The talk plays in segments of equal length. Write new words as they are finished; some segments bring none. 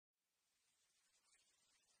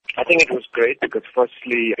I think it was great because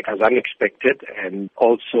firstly, it was unexpected, and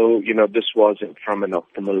also, this was from an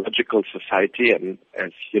ophthalmological society, and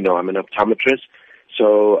as you know, I'm an optometrist,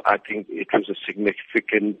 so I think it was a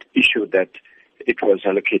significant issue that it was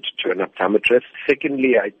allocated to an optometrist.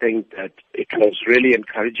 Secondly, I think that it was really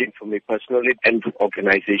encouraging for me personally and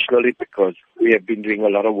organizationally because we have been doing a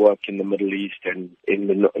lot of work in the Middle East and in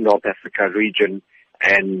the North Africa region.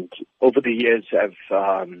 And over the years, I've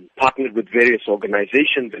partnered with various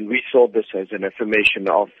organizations, and we saw this as an affirmation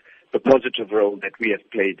of the positive role that we have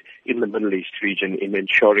played in the Middle East region in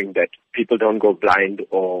ensuring that people don't go blind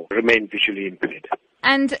or remain visually impaired.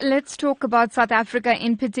 And let's talk about South Africa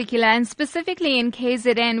in particular, and specifically in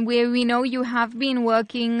KZN, where we know you have been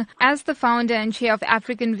working as the founder and chair of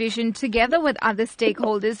African Vision together with other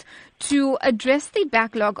stakeholders to address the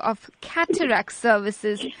backlog of cataract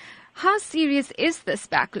services. How serious is this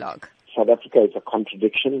backlog? South Africa is a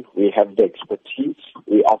contradiction. We have the expertise.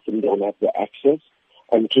 We often don't have the access.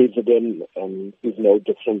 And KZN is no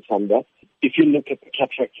different from that. If you look at the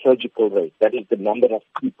cataract surgical rate, that is the number of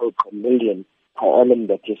people per million per annum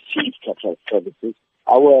that receive cataract services.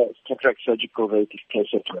 Our cataract surgical rate is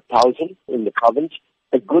closer to 1,000 in the province.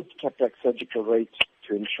 A good cataract surgical rate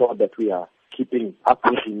to ensure that we are keeping up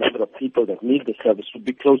with the number of people that need the service would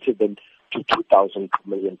be closer than to 2,000 per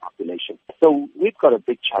million population. So we've got a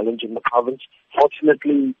big challenge in the province.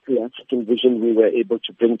 Fortunately, through African Vision, we were able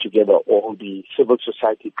to bring together all the civil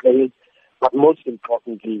society players. But most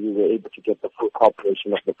importantly, we were able to get the full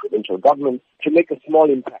cooperation of the provincial government to make a small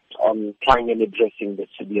impact on trying and addressing the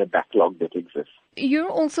severe backlog that exists. You're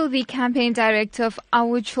also the campaign director of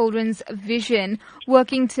Our Children's Vision,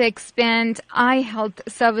 working to expand eye health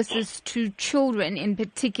services to children in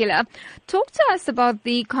particular. Talk to us about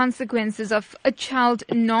the consequences of a child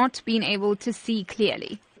not being able to see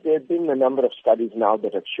clearly. There have been a number of studies now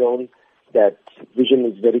that have shown that vision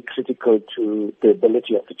is very critical to the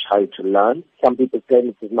ability of a child to learn. Some people claim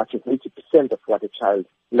it's as much as 80% of what a child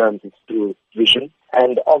learns is through vision.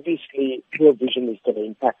 And obviously, poor vision is going to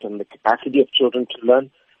impact on the capacity of children to learn.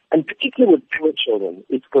 And particularly with poor children,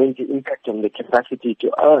 it's going to impact on the capacity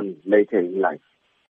to earn later in life.